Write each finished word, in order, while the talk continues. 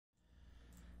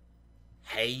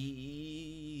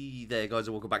Hey there guys,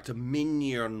 and welcome back to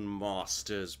Minion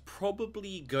Masters.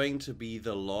 Probably going to be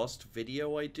the last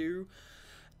video I do.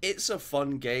 It's a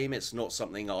fun game, it's not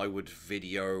something I would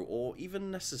video or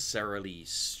even necessarily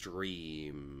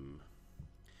stream.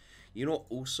 You know what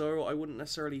also I wouldn't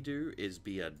necessarily do is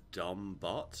be a dumb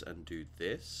butt and do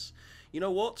this. You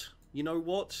know what? You know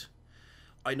what?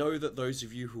 I know that those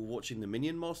of you who are watching the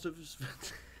Minion Masters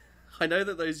I know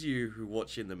that those of you who are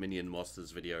watching the Minion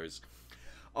Masters videos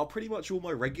are pretty much all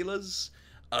my regulars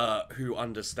who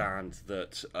understand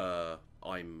that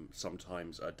I'm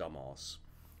sometimes a dumbass.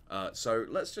 So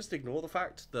let's just ignore the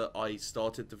fact that I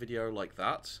started the video like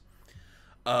that.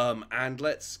 And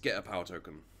let's get a power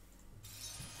token.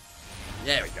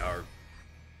 There we go.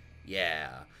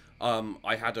 Yeah.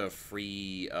 I had a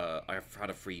free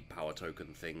power token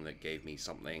thing that gave me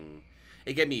something.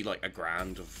 It gave me like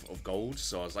 $1,000 of gold,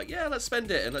 so I was like, yeah, let's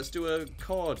spend it and let's do a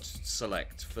card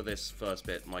select for this first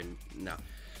bit. My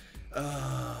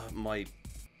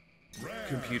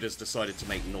computer's decided to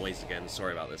make noise again.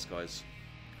 Sorry about this, guys.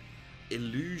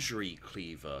 Illusory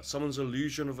Cleaver. Someone's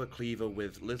illusion of a cleaver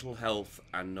with little health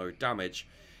and no damage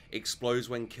explodes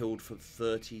when killed for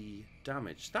 30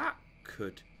 damage. That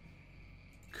could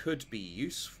be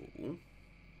useful.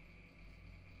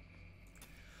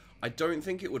 I don't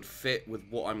think it would fit with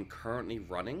what I'm currently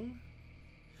running.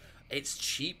 It's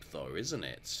cheap though, isn't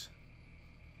it?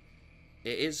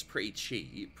 It is pretty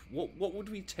cheap. What would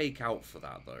we take out for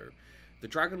that though? The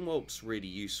Dragon Whelp's really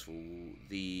useful.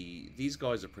 These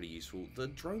guys are pretty useful. The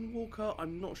Drone Walker,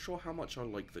 I'm not sure how much I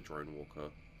like the Drone Walker.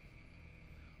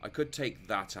 I could take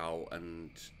that out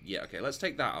and... yeah, okay, let's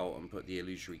take that out and put the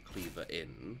Illusory Cleaver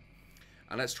in.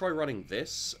 And let's try running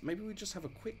this. Maybe we just have a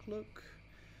quick look.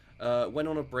 When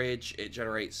on a bridge, it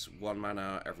generates 1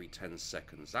 mana every 10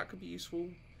 seconds. That could be useful.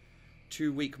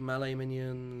 2 weak melee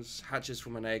minions. Hatches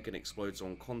from an egg and explodes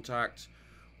on contact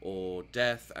or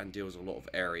death and deals a lot of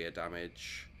area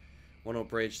damage. When on a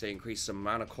bridge, they increase the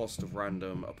mana cost of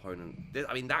random opponent.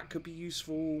 I mean, that could be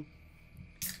useful.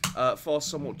 Fast,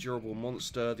 somewhat durable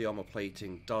monster. The armor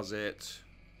plating does it.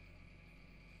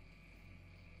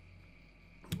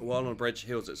 While on a bridge,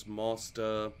 heals its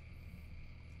master.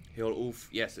 Heal all...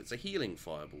 yes, it's a healing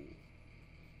fireball.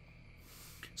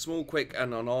 Small, quick,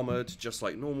 and unarmored, just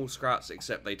like normal Scrats,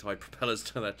 except they tie propellers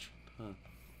to their...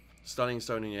 stunning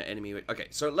stone in your enemy... okay,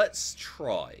 so let's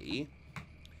try...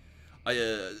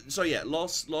 so yeah,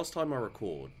 last time I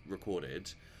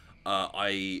recorded,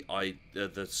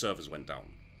 the servers went down.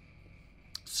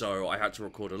 So I had to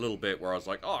record a little bit where I was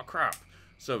like, oh crap,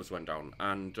 servers went down.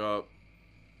 And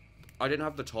I didn't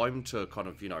have the time to kind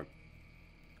of, you know,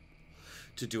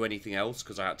 to do anything else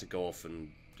because I had to go off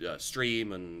and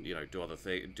stream and, you know, do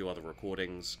other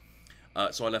recordings.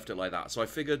 So I left it like that. So I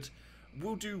figured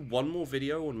we'll do one more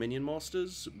video on Minion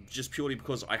Masters, just purely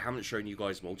because I haven't shown you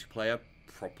guys multiplayer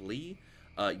properly.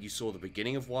 You saw the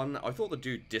beginning of one. I thought the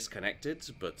dude disconnected,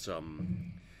 but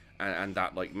and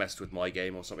that like messed with my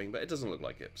game or something, but it doesn't look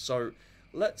like it. So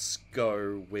let's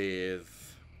go with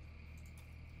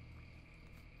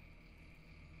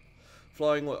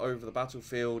flying over the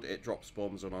battlefield. It drops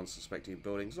bombs on unsuspecting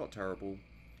buildings. Not terrible.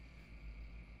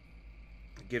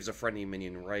 It gives a friendly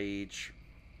minion rage.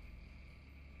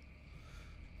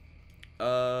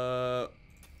 Do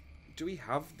we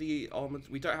have the armored?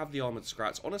 We don't have the armored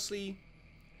Scrats. Honestly,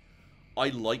 I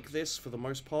like this for the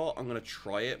most part. I'm going to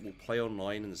try it. We'll play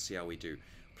online and see how we do.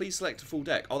 Please select a full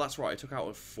deck. Oh, that's right. I took out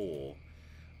a 4.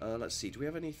 Let's see. Do we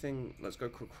have anything? Let's go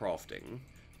crafting.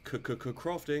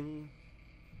 Crafting.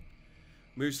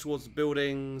 Moves towards the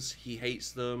buildings. He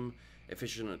hates them.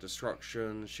 Efficient at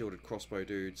destruction. Shielded crossbow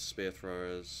dudes. Spear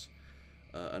throwers.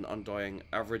 An undying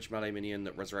average melee minion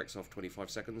that resurrects after 25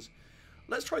 seconds.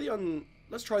 Let's try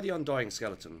the undying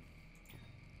skeleton.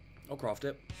 I'll craft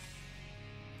it.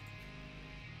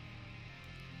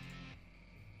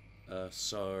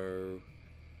 So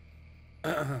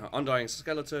undying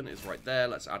skeleton is right there.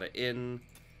 Let's add it in.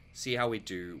 See how we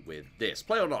do with this.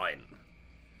 Play online.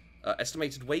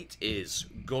 Estimated wait is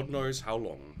God knows how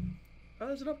long.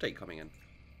 There's an update coming in.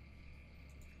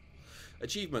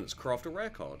 Achievements. Craft a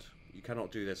rare card. You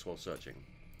cannot do this while searching.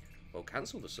 Well,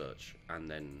 cancel the search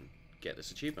and then get this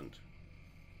achievement.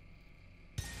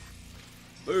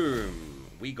 Boom.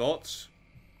 We got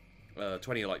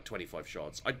 25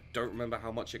 shards. I don't remember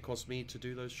how much it cost me to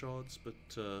do those shards, but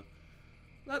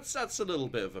that's a little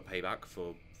bit of a payback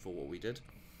for what we did.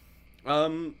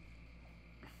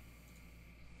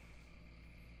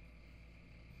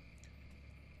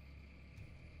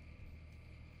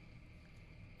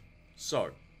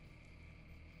 So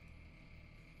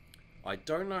I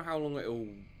don't know how long it'll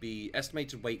be.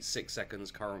 Estimated wait 6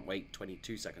 seconds, current wait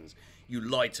 22 seconds. You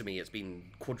lied to me, it's been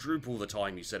quadruple the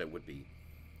time you said it would be.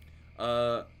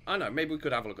 I don't know, maybe we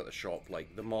could have a look at the shop,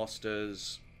 like the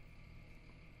masters.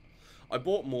 I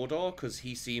bought Mordor because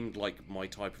he seemed like my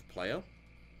type of player.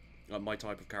 My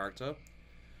type of character.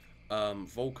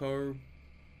 Volko.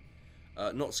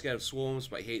 Not scared of swarms,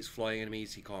 but he hates flying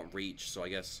enemies he can't reach, so I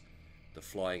guess the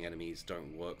flying enemies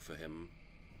don't work for him.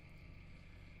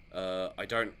 I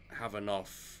don't have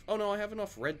enough... Oh no, I have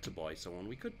enough red to buy someone.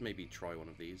 We could maybe try one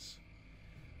of these.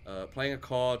 Playing a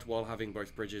card while having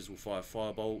both bridges will fire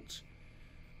Firebolt.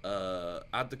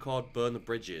 Add the card, burn the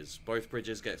bridges. Both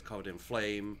bridges get covered in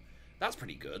flame. That's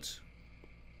pretty good.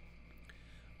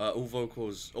 All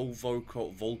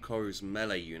Volko's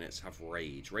melee units have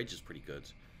Rage. Rage is pretty good.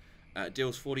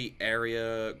 Deals 40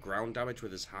 area ground damage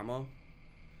with his hammer.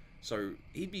 So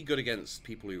he'd be good against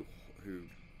people who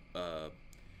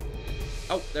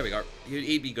oh, there we go.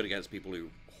 He'd be good against people who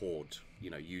hoard, you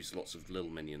know, use lots of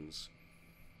little minions.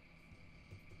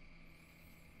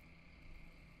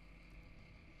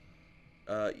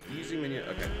 Using minion.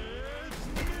 Okay.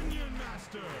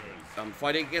 I'm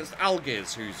fighting against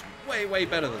Algiz, who's way, way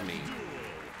better than me.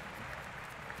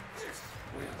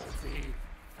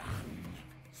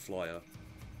 Flyer.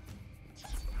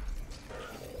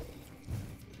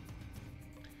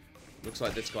 Looks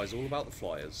like this guy's all about the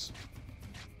flyers.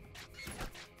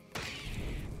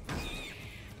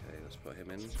 Okay, let's put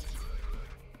him in.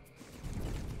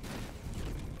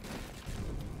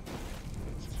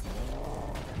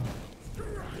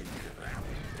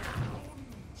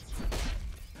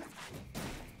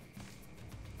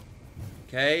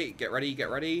 Okay, get ready, get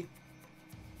ready.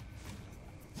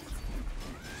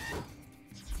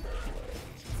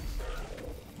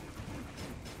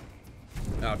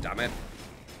 Oh, damn it.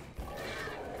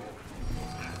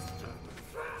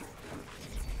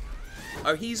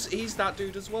 Oh, he's that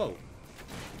dude as well.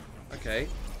 Okay.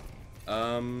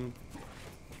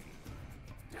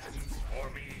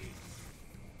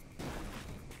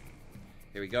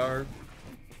 Here we go.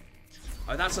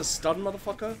 Oh, that's a stun,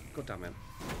 motherfucker? God damn it.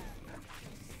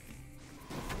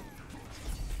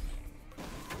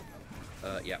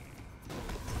 Yeah.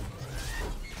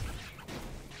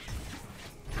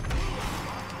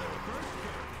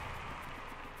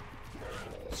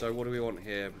 So what do we want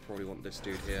here? We probably want this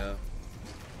dude here.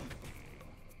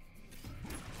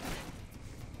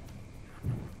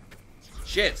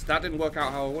 Shit, that didn't work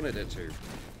out how I wanted it to.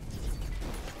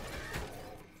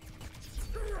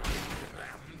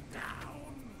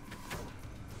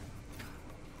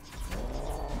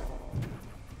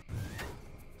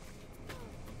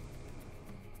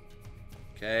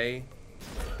 Okay.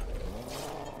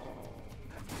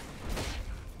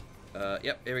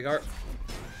 Yep, here we go.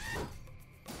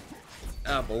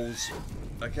 Ah, balls.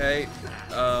 Okay.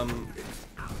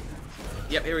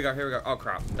 Yep, here we go, here we go. Oh,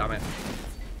 crap. Damn it.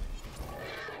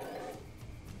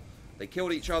 They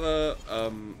killed each other.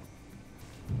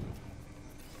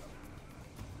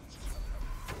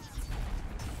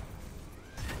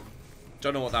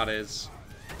 Don't know what that is.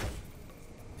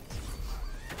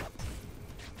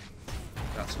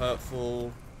 That's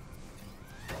hurtful.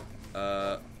 Yeah.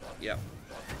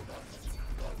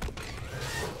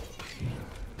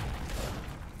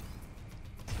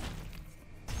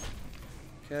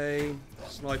 Okay,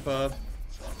 sniper.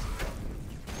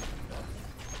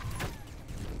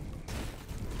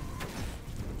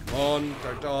 Come on,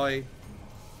 don't die.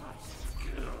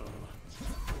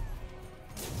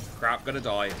 Crap, gonna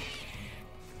die.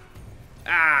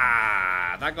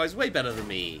 Ah, that guy's way better than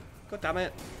me. God damn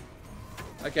it.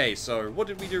 Okay, so what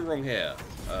did we do wrong here?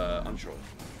 Unsure.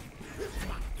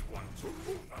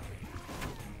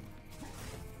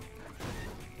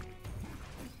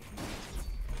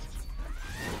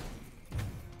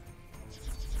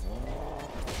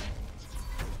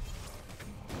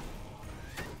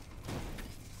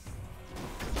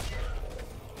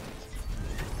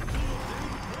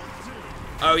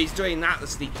 Oh, he's doing that, the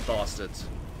sneaky bastard.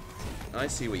 I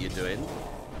see what you're doing.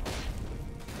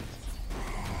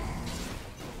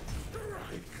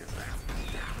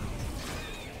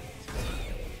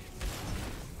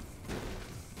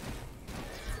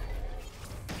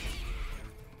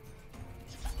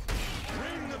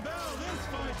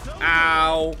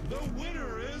 Ow! The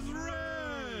winner is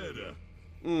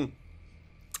red.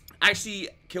 Actually,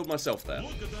 killed myself there.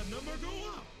 Look at that number go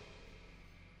up.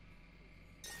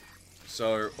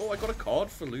 So, oh, I got a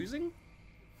card for losing.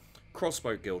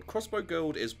 Crossbow Guild. Crossbow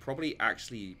Guild is probably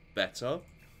actually better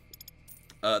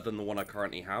than the one I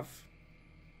currently have.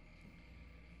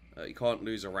 You can't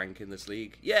lose a rank in this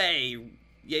league. Yay!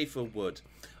 Yay for wood.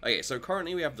 Okay, so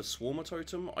currently we have the Swarmer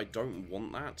Totem. I don't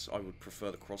want that. I would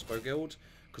prefer the Crossbow Guild,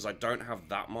 because I don't have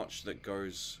that much that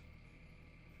goes...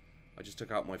 I just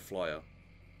took out my flyer.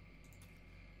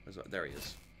 There he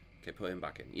is. Okay, put him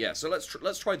back in. Yeah, so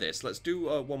let's try this. Let's do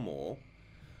one more.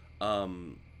 Got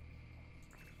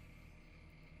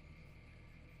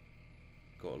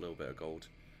a little bit of gold.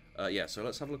 Yeah, so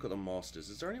let's have a look at the Masters.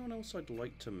 Is there anyone else I'd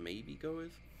like to maybe go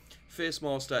with? Fierce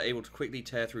Master, able to quickly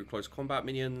tear through close combat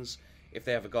minions. If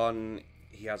they have a gun,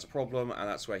 he has a problem, and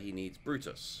that's where he needs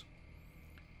Brutus.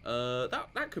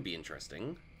 That could be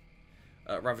interesting.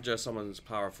 Ravager summons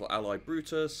powerful ally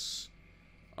Brutus.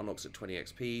 Unlocks at 20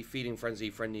 XP. Feeding Frenzy.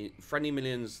 Friendly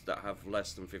minions that have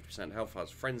less than 50% health has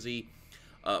Frenzy.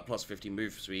 Plus 50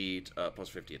 move speed. Plus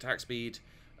 50 attack speed.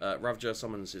 Ravager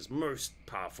summons his most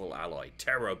powerful ally,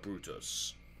 Terror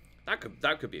Brutus. That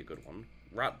could be a good one.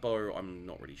 Rat Bow, I'm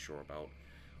not really sure about.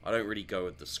 I don't really go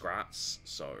with the Scrats,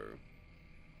 so...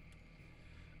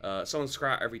 summons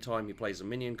Scrat every time he plays a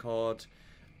minion card.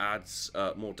 Adds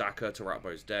more Daka to Rat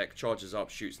Bow's deck. Charges up,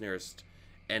 shoots nearest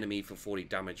enemy for 40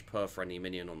 damage per friendly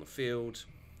minion on the field.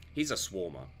 He's a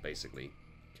Swarmer, basically.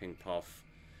 King Puff.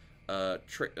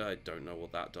 Trick, I don't know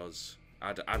what that does.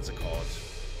 Adds a card.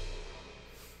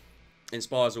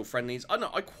 Inspires all friendlies. I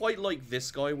know, I quite like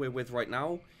this guy we're with right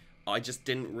now. I just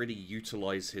didn't really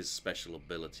utilize his special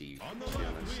ability, to be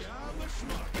honest.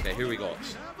 Okay, who we got?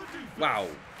 Wow,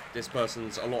 this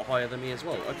person's a lot higher than me as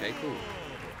well. Okay, cool.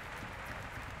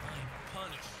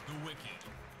 Punish the wicked.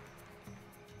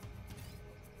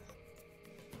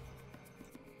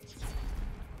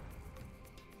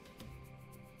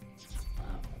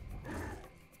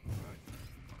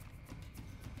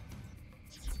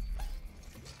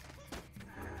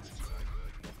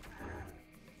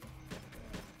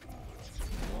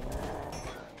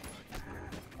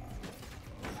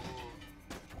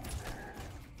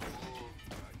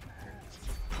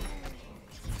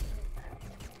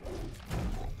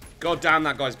 God damn,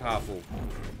 that guy's powerful.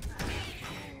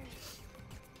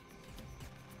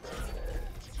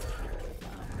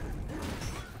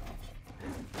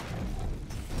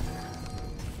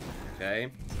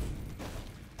 Okay.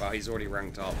 Wow, he's already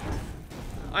ranked up.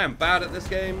 I am bad at this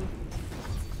game.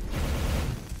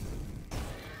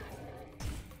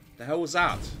 The hell was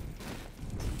that?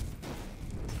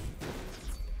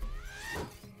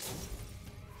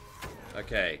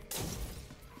 Okay.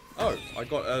 Oh, I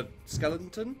got a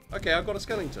skeleton? Okay, I got a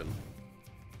skeleton.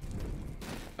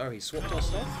 Oh, he swapped our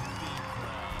stuff?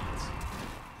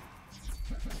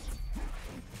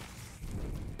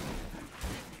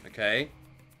 Okay.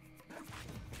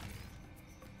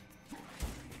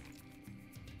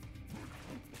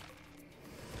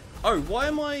 Oh, why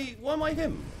am I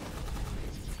him?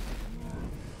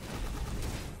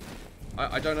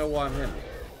 I don't know why I'm him.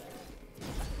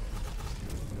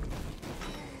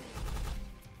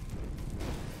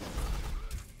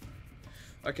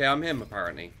 Okay, I'm him,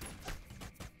 apparently.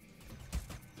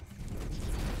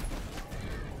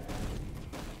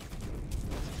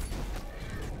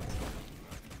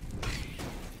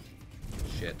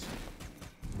 Shit.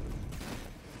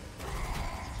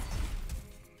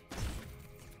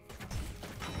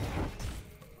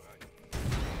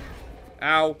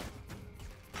 Ow.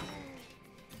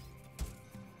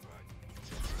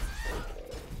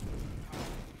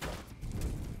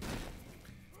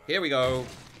 Here we go.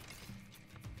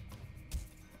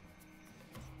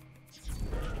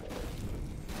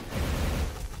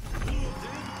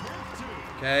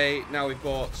 Okay, now we've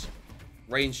got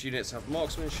ranged units have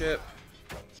marksmanship.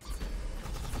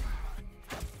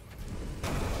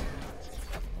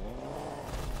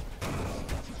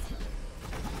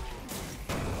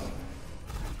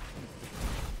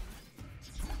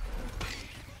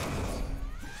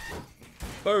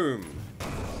 Boom.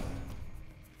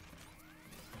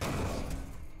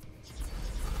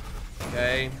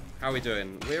 Okay, how are we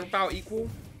doing? We're about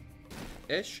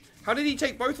equal-ish. How did he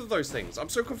take both of those things? I'm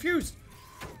so confused.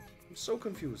 I'm so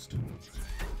confused.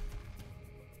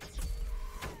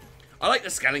 I like the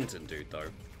skeleton dude though.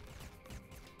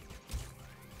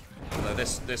 Although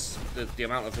the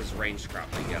amount of his ranged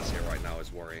crap that he has here right now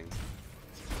is worrying.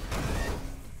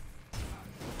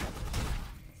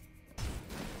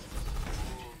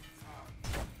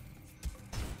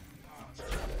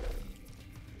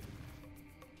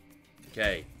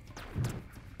 Okay.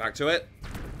 Back to it.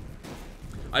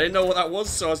 I didn't know what that was,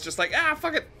 so I was just like, ah,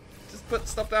 fuck it. Just put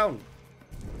stuff down.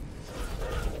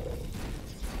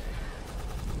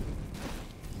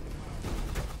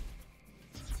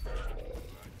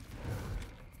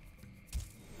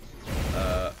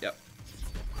 Yep.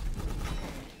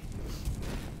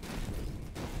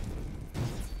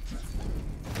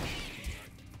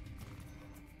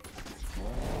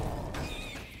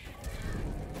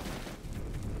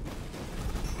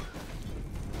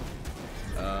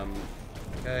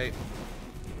 Okay.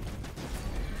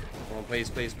 Come on, please,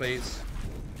 please, please.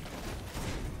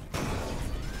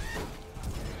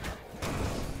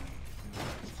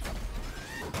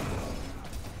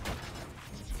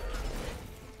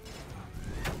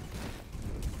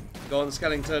 Go on,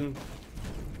 Skellington.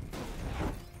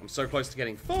 I'm so close to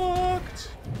getting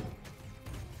fucked.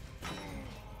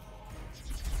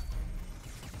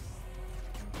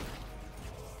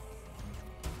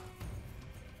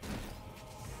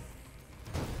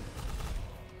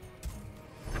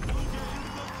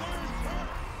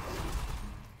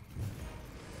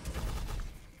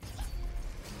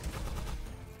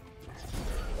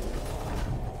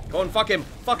 Go on, fuck him!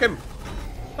 Fuck him!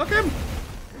 Fuck him!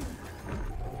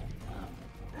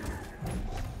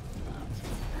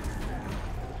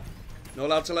 Not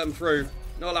allowed to let him through.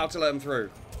 Not allowed to let him through.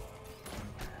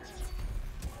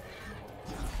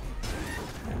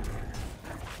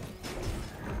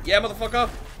 Yeah, motherfucker!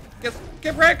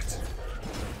 Get wrecked!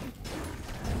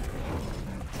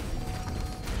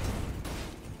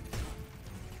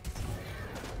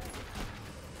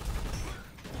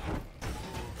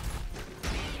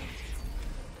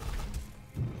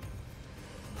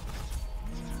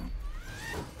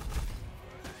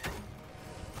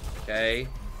 Okay.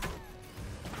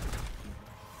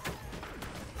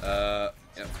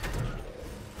 Yep.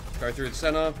 Go through the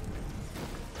center.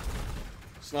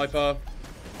 Sniper.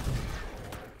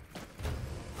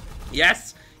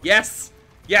 Yes! Yes!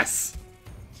 Yes!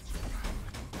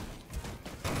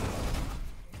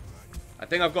 I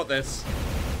think I've got this.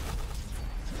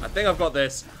 I think I've got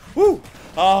this. Woo!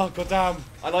 Oh, goddamn.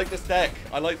 I like this deck.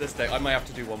 I like this deck. I might have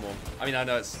to do one more. I mean, I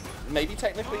know it's maybe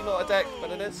technically not a deck,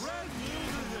 but it is.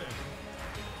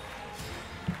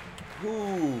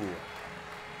 Ooh.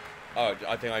 Oh,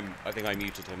 I think I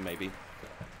muted him, maybe.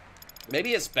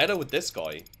 Maybe it's better with this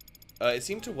guy. It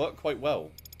seemed to work quite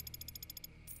well.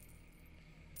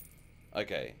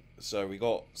 Okay, so we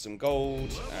got some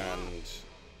gold and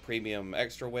premium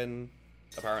extra win,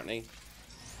 apparently.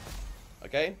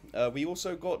 Okay, we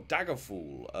also got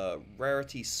Daggerfall,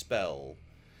 rarity spell.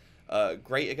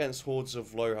 Great against hordes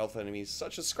of low health enemies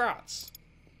such as Scrats.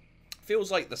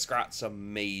 Feels like the Scrats are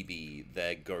maybe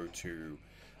their go-to,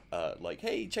 like,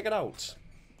 hey, check it out,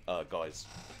 guys.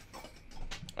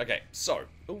 Okay, so,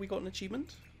 oh, we got an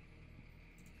achievement?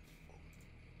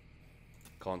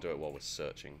 Can't do it while we're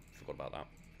searching. Forgot about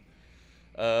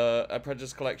that.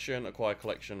 Apprentice collection, acquire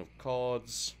collection of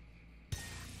cards.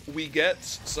 We get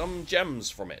some gems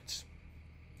from it.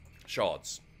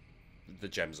 Shards. The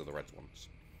gems are the red ones.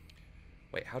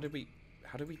 Wait, how did we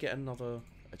get another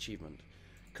achievement?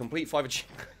 Complete 5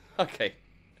 achievements. Okay.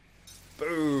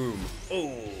 Boom.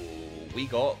 Oh, we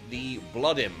got the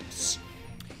Blood Imps.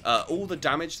 All the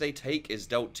damage they take is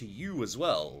dealt to you as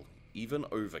well. Even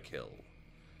overkill.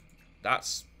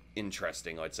 That's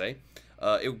interesting, I'd say.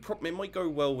 It might go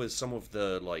well with some of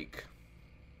the, like...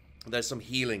 There's some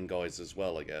healing guys as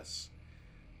well, I guess.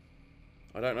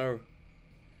 I don't know.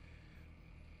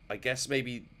 I guess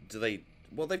maybe... Do they...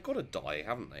 Well, they've got to die,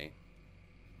 haven't they?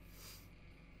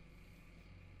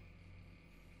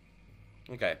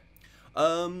 Okay.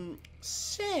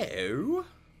 So...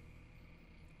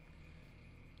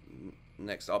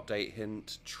 Next update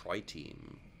hint,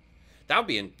 Tri-Team. That would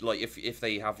be in, like, if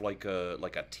they have like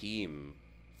a team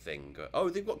thing. Oh,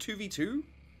 they've got 2v2?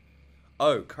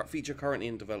 Oh, feature currently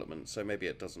in development, so maybe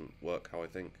it doesn't work how I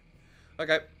think.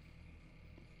 Okay.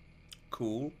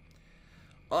 Cool.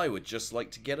 I would just like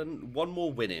to get one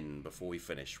more win in before we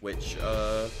finish, which,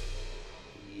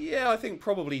 yeah, I think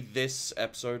probably this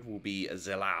episode will be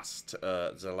the last,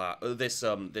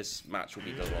 this match will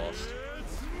be the last.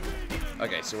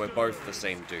 Okay, so we're both the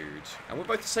same dude, and we're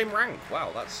both the same rank.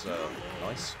 Wow, that's,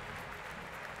 nice.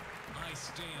 I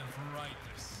stand for rightness.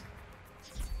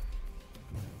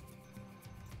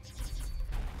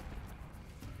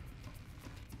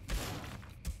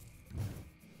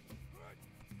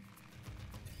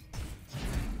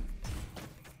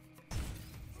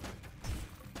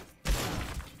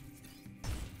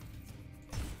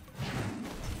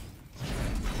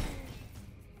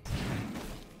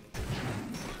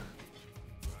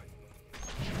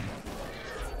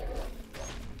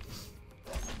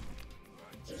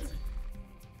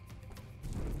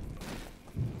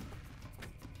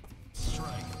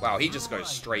 Wow, he just goes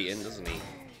straight in, doesn't he?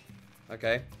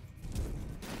 Okay.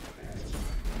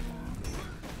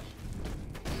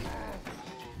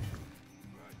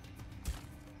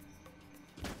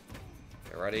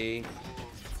 Get ready.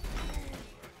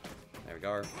 There we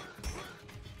go.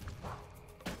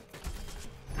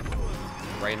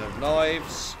 Rain of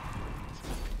knives.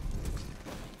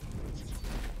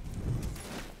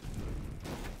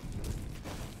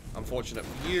 unfortunate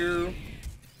for you.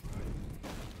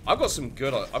 I've got some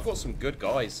good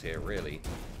guys here, really.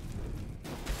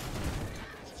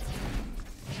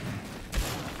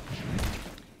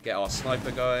 Get our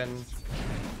sniper going.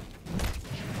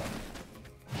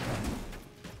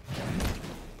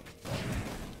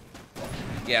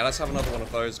 Yeah, let's have another one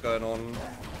of those going on.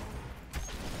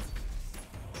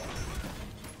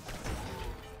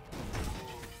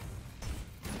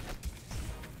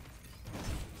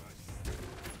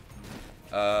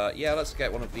 Yeah, let's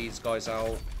get one of these guys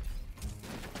out.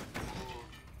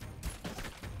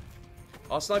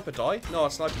 Our sniper died? No, our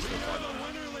sniper's still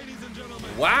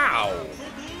fine. Wow!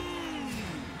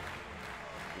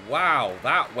 Wow,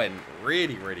 that went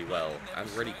really, really well. And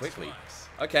really quickly.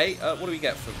 Okay, what do we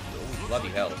get for... Oh, bloody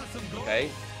hell. Okay.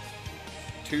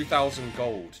 2,000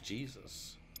 gold.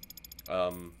 Jesus.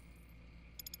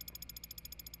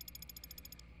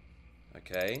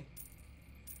 Okay.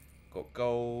 Got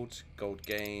gold. Gold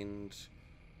gained.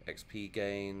 XP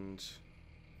gained.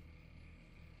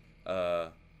 Opponent.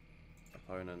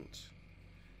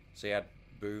 So he had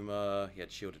Boomer. He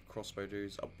had shielded crossbow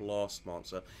dudes. A blast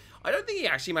monster. I don't think he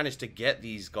actually managed to get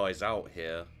these guys out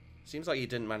here. Seems like he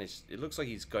didn't manage... It looks like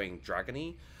he's going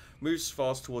dragony. Moves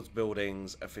fast towards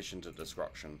buildings. Efficient at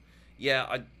destruction.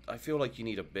 Yeah, I feel like you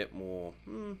need a bit more...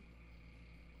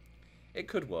 It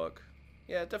could work.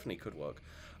 Yeah, it definitely could work.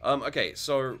 Okay,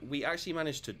 so we actually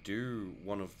managed to do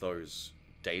one of those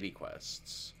daily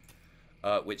quests.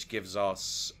 Which gives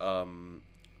us 2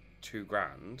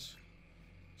 grand.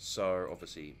 So,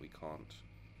 obviously, we can't.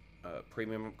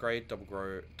 Premium upgrade, double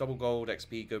gold,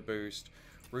 XP, good boost.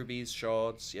 Rubies,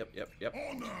 shards, yep.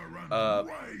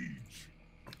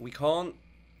 We can't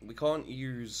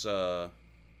use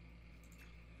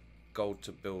gold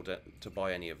to build it, to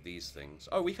buy any of these things.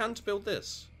 Oh, we can to build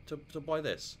this, to buy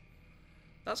this.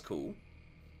 That's cool.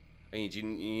 I mean,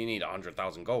 you need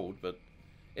 100,000 gold, but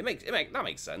that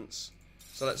makes sense.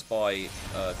 So let's buy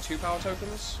 2 power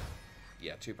tokens.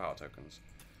 Yeah, 2 power tokens.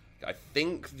 I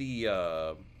think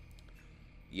the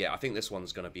yeah, I think this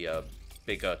one's gonna be a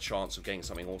bigger chance of getting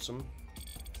something awesome.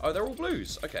 Oh, they're all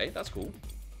blues. Okay, that's cool.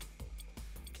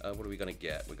 What are we gonna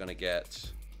get? We're gonna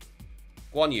get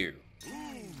Guan Yu.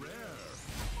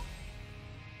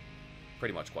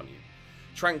 Pretty much Guan Yu.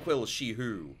 Tranquil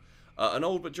Shihu. An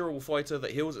old but durable fighter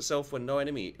that heals itself when no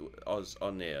enemy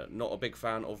are near. Not a big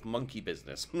fan of monkey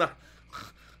business. Nah.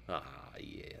 Ah,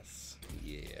 yes.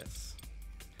 Yes.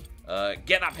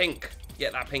 Get that pink.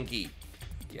 Get that pinky.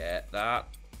 Get that.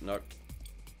 Nope.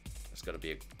 It's gonna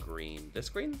be a green. This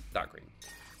green? That green.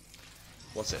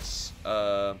 What's this?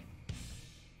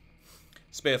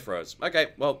 Spear throws. Okay,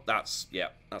 well, that's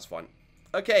fine.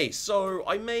 Okay, so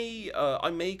I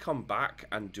may come back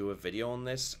and do a video on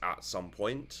this at some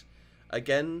point.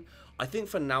 Again, I think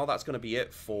for now that's gonna be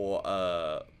it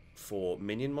for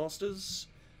Minion Masters.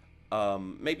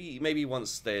 Maybe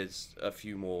once there's a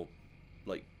few more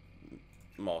like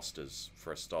masters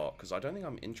for a start, because I don't think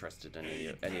I'm interested in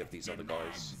any of these other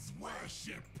guys.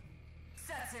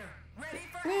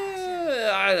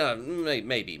 I don't know,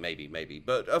 maybe.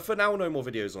 But for now, no more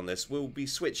videos on this. We'll be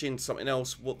switching to something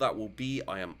else. What that will be,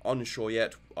 I am unsure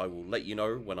yet. I will let you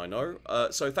know when I know.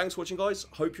 So thanks for watching, guys.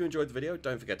 Hope you enjoyed the video.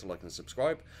 Don't forget to like and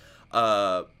subscribe.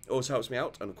 Also helps me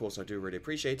out, and of course I do really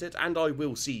appreciate it. And I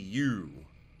will see you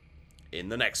in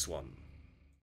the next one.